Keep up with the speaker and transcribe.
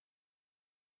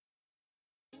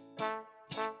Hi,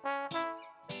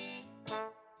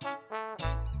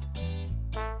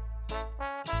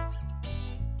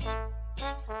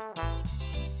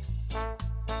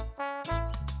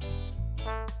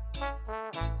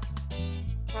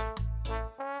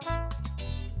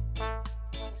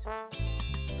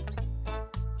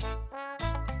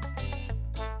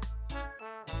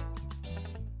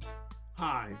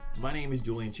 my name is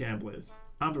Julian Chambliss.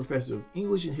 I'm professor of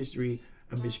English and History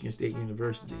at Michigan State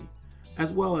University,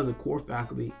 as well as a core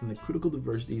faculty in the Critical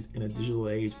Diversities in a Digital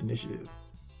Age initiative.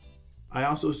 I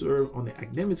also serve on the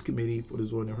academics committee for the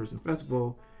Zora-Neale-Hurston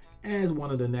Festival as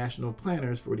one of the national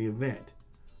planners for the event.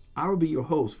 I will be your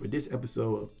host for this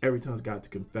episode of Every Tongue's Got to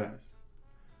Confess.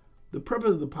 The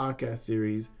purpose of the podcast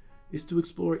series is to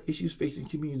explore issues facing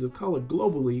communities of color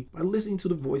globally by listening to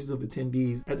the voices of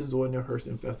attendees at the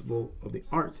Zora-Neale-Hurston Festival of the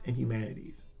Arts and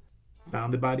Humanities.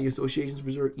 Founded by the Association to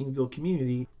Preserve Eatonville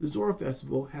Community, the Zora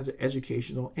Festival has an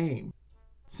educational aim.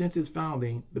 Since its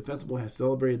founding, the festival has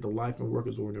celebrated the life and work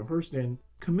of Zora-Neale-Hurston,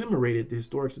 commemorated the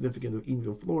historic significance of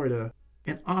Eatonville, Florida,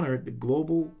 and honored the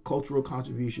global cultural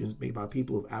contributions made by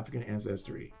people of African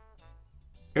ancestry.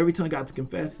 Every Tongue Got to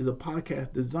Confess is a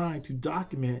podcast designed to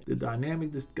document the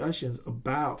dynamic discussions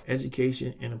about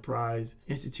education, enterprise,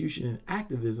 institution, and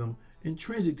activism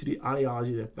intrinsic to the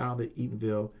ideology that founded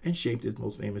Eatonville and shaped its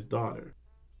most famous daughter.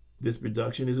 This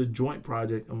production is a joint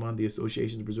project among the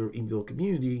Association to Preserve Eatonville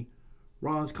Community,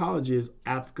 Rollins College's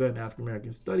Africa and African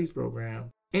American Studies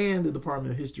program, and the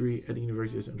Department of History at the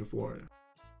University of Central Florida.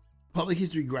 Public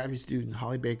history graduate student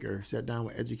Holly Baker sat down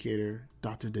with educator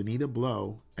Dr. Danita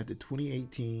Blow at the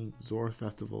 2018 Zora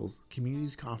Festival's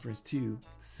Communities Conference 2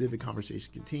 Civic Conversations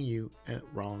Continue at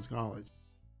Rollins College.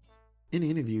 In the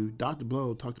interview, Dr.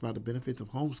 Blow talked about the benefits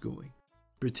of homeschooling,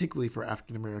 particularly for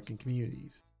African American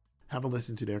communities. Have a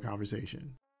listen to their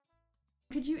conversation.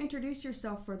 Could you introduce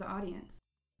yourself for the audience?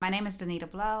 My name is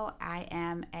Danita Blow. I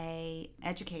am an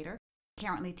educator,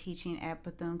 currently teaching at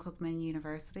Bethune-Cookman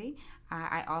University.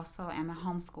 I also am a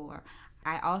homeschooler.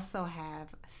 I also have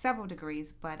several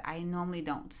degrees, but I normally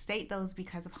don't state those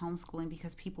because of homeschooling,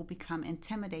 because people become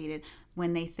intimidated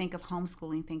when they think of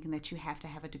homeschooling, thinking that you have to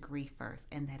have a degree first,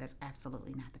 and that is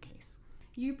absolutely not the case.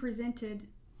 You presented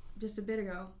just a bit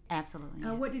ago. Absolutely,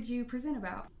 yes. What did you present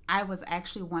about? I was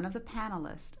actually one of the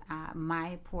panelists.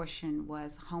 My portion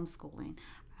was homeschooling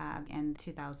in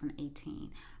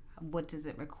 2018. What does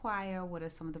it require? What are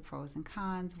some of the pros and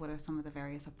cons? What are some of the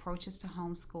various approaches to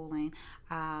homeschooling?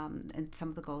 And some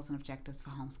of the goals and objectives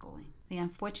for homeschooling. The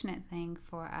unfortunate thing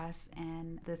for us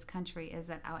in this country is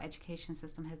that our education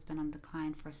system has been on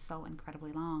decline for so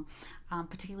incredibly long,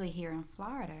 particularly here in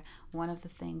Florida. One of the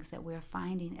things that we're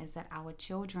finding is that our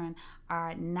children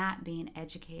are not being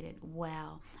educated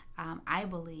well. I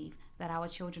believe that our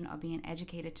children are being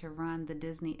educated to run the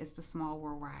Disney Is the Small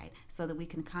World ride so that we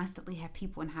can constantly have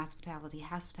people in hospitality.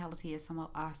 Hospitality is some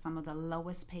of the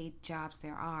lowest paid jobs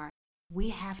there are. We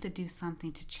have to do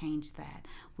something to change that.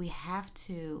 We have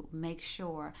to make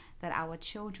sure that our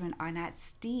children are not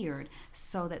steered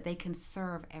so that they can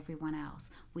serve everyone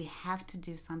else. We have to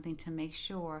do something to make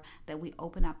sure that we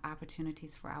open up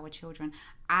opportunities for our children.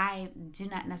 I do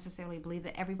not necessarily believe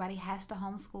that everybody has to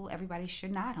homeschool. Everybody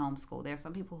should not homeschool. There are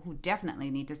some people who definitely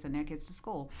need to send their kids to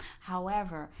school.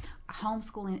 However,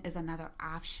 homeschooling is another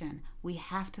option. We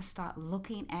have to start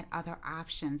looking at other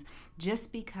options.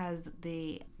 Just because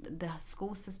the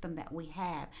school system that we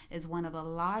have is one of the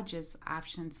largest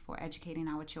options for educating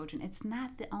our children, it's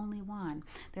not the only one.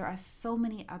 There are so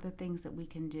many other things that we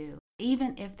can do.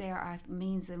 Even if there are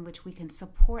means in which we can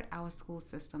support our school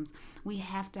systems, we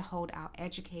have to hold our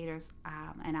educators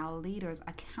and our leaders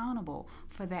accountable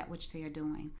for that which they are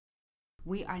doing.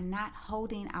 We are not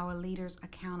holding our leaders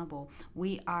accountable.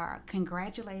 We are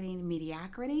congratulating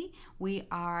mediocrity. We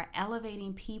are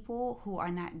elevating people who are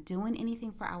not doing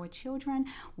anything for our children.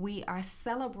 We are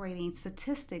celebrating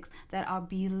statistics that are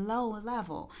below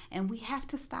level. And we have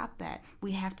to stop that.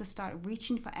 We have to start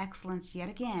reaching for excellence yet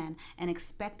again and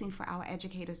expecting for our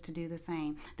educators to do the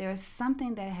same. There is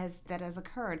something that has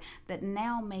occurred that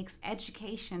now makes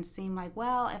education seem like,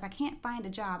 well, if I can't find a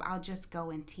job, I'll just go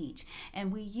and teach.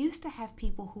 And we used to have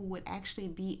people who would actually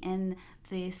be in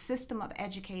the system of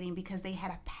educating because they had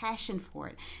a passion for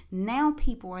it. Now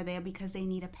people are there because they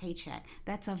need a paycheck.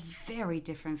 That's a very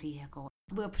different vehicle.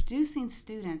 We're producing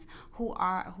students who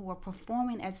are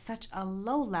performing at such a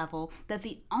low level that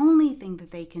the only thing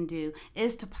that they can do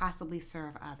is to possibly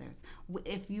serve others.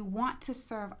 If you want to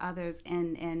serve others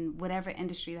in whatever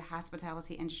industry, the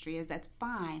hospitality industry is, that's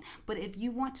fine. But if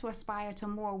you want to aspire to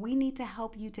more, we need to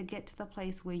help you to get to the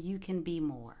place where you can be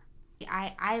more.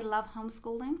 I love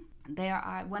homeschooling. There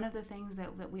are one of the things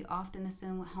that we often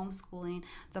assume with homeschooling,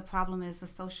 the problem is the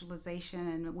socialization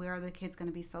and where are the kids going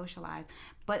to be socialized.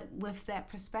 But with that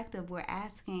perspective, we're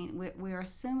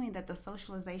assuming that the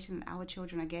socialization that our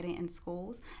children are getting in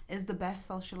schools is the best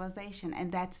socialization,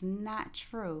 and that's not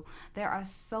true. There are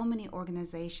so many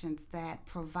organizations that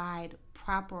provide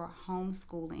proper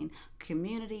homeschooling,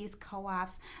 communities,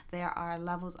 co-ops. There are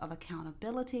levels of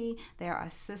accountability. There are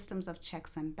systems of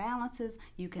checks and balances.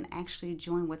 You can actually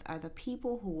join with other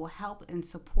people who will help and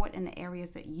support in the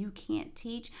areas that you can't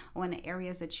teach, or in the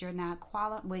areas that you're not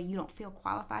where you don't feel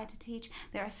qualified to teach.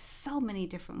 There are so many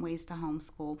different ways to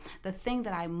homeschool. The thing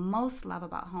that I most love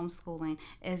about homeschooling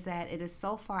is that it is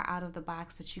so far out of the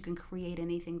box that you can create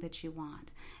anything that you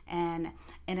want. And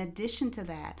in addition to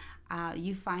that,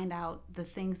 you find out the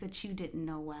things that you didn't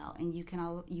know well, and you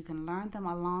can learn them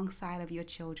alongside of your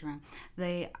children.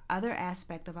 The other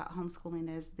aspect about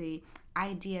homeschooling is the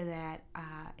idea that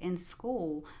in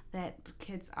school that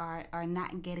kids are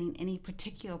not getting any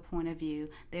particular point of view.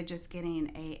 They're just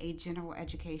getting a general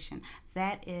education.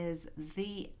 That is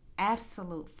the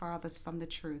absolute farthest from the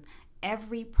truth.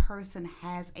 Every person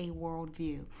has a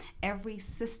worldview. Every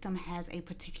system has a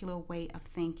particular way of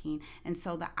thinking. And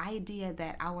so the idea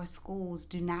that our schools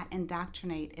do not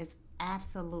indoctrinate is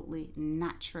absolutely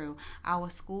not true.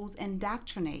 Our schools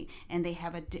indoctrinate, and they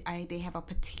have a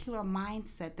particular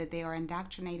mindset that they are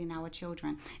indoctrinating our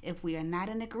children. If we are not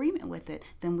in agreement with it,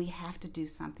 then we have to do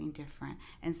something different.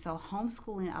 And so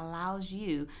homeschooling allows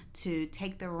you to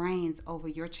take the reins over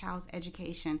your child's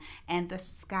education, and the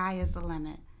sky is the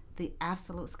limit. The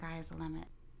absolute sky is the limit.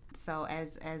 So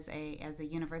as a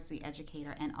university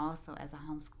educator, and also as a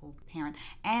homeschool parent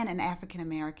and an African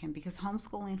American, because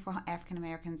homeschooling for African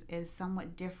Americans is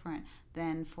somewhat different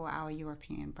than for our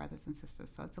European brothers and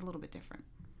sisters. So it's a little bit different.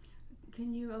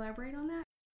 Can you elaborate on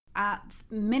that?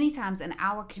 Many times in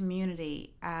our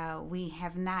community, we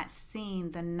have not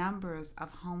seen the numbers of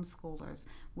homeschoolers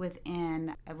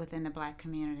within the Black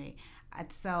community.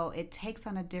 So it takes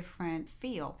on a different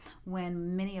feel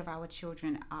when many of our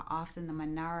children are often the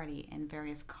minority in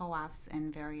various co-ops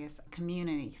and various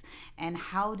communities. And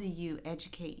how do you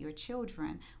educate your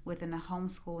children within a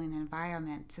homeschooling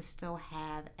environment to still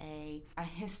have a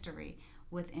history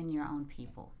within your own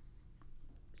people?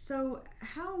 So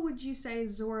how would you say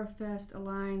Zora Fest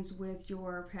aligns with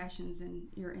your passions and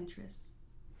your interests?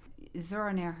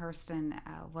 Zora Neale Hurston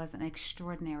was an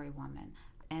extraordinary woman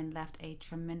and left a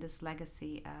tremendous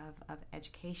legacy of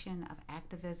education, of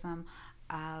activism,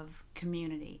 of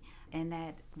community. And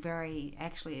that very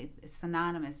actually is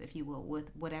synonymous, if you will, with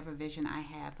whatever vision I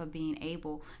have for being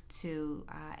able to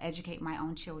educate my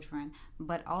own children,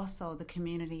 but also the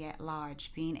community at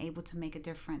large, being able to make a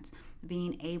difference,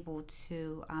 being able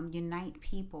to unite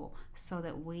people so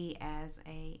that we as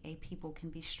a people can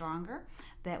be stronger,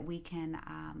 that we can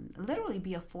literally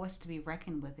be a force to be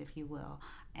reckoned with, if you will,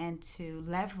 and to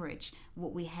leverage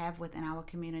what we have within our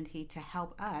community to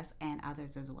help us and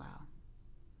others as well.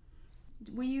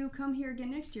 Will you come here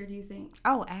again next year, do you think?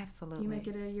 Oh, absolutely. You make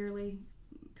it a yearly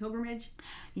pilgrimage?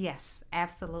 Yes,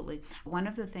 absolutely. One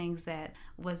of the things that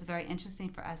was very interesting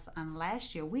for us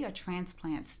last year, we are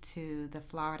transplants to the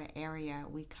Florida area.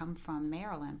 We come from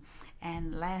Maryland.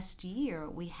 And last year,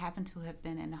 we happened to have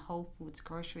been in a Whole Foods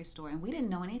grocery store, and we didn't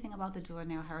know anything about the Zora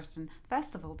Neale Hurston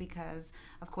Festival because,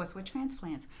 of course, we're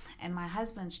transplants. And my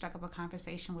husband struck up a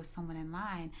conversation with someone in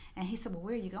line, and he said, well,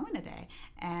 where are you going today?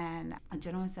 And a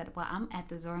gentleman said, well, I'm at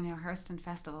the Zora Neale Hurston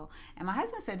Festival. And my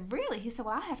husband said, really? He said,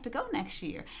 well, I'll have to go next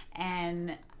year.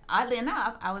 And oddly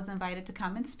enough, I was invited to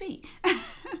come and speak.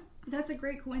 That's a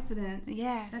great coincidence.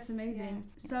 Yes. That's amazing.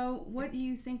 Yes. So what do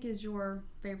you think is your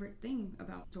favorite thing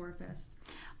about Zora Fest?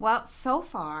 Well, so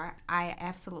far, I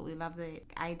absolutely love the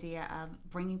idea of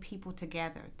bringing people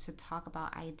together to talk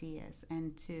about ideas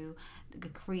and to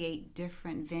create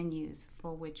different venues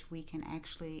for which we can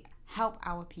actually help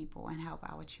our people and help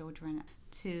our children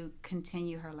to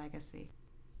continue her legacy.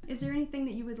 Is there anything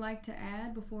that you would like to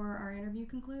add before our interview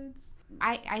concludes?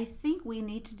 I think we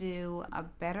need to do a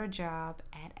better job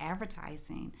at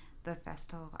advertising the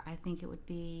festival. I think it would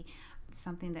be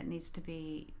something that needs to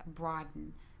be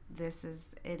broadened.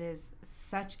 It is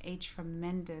such a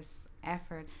tremendous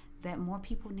effort that more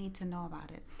people need to know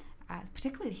about it,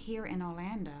 particularly here in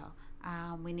Orlando.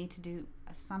 We need to do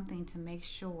something to make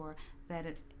sure that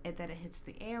it hits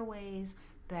the airways,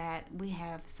 that we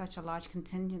have such a large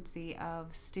contingency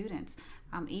of students,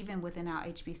 even within our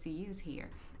HBCUs here.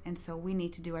 And so we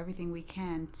need to do everything we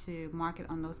can to market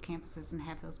on those campuses and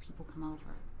have those people come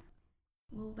over.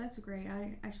 Well, that's great.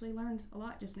 I actually learned a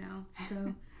lot just now.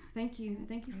 So thank you.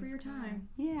 Thank you for your time.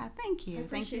 Yeah, thank you. I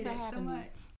appreciate Thank you for it having so me.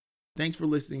 much. Thanks for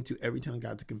listening to Every Tongue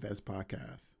Got to Confess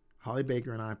podcast. Holly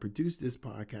Baker and I produced this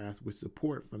podcast with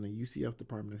support from the UCF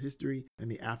Department of History and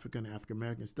the African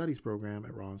American Studies program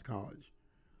at Rollins College.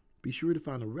 Be sure to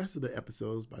find the rest of the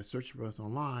episodes by searching for us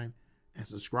online and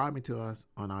subscribing to us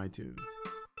on iTunes.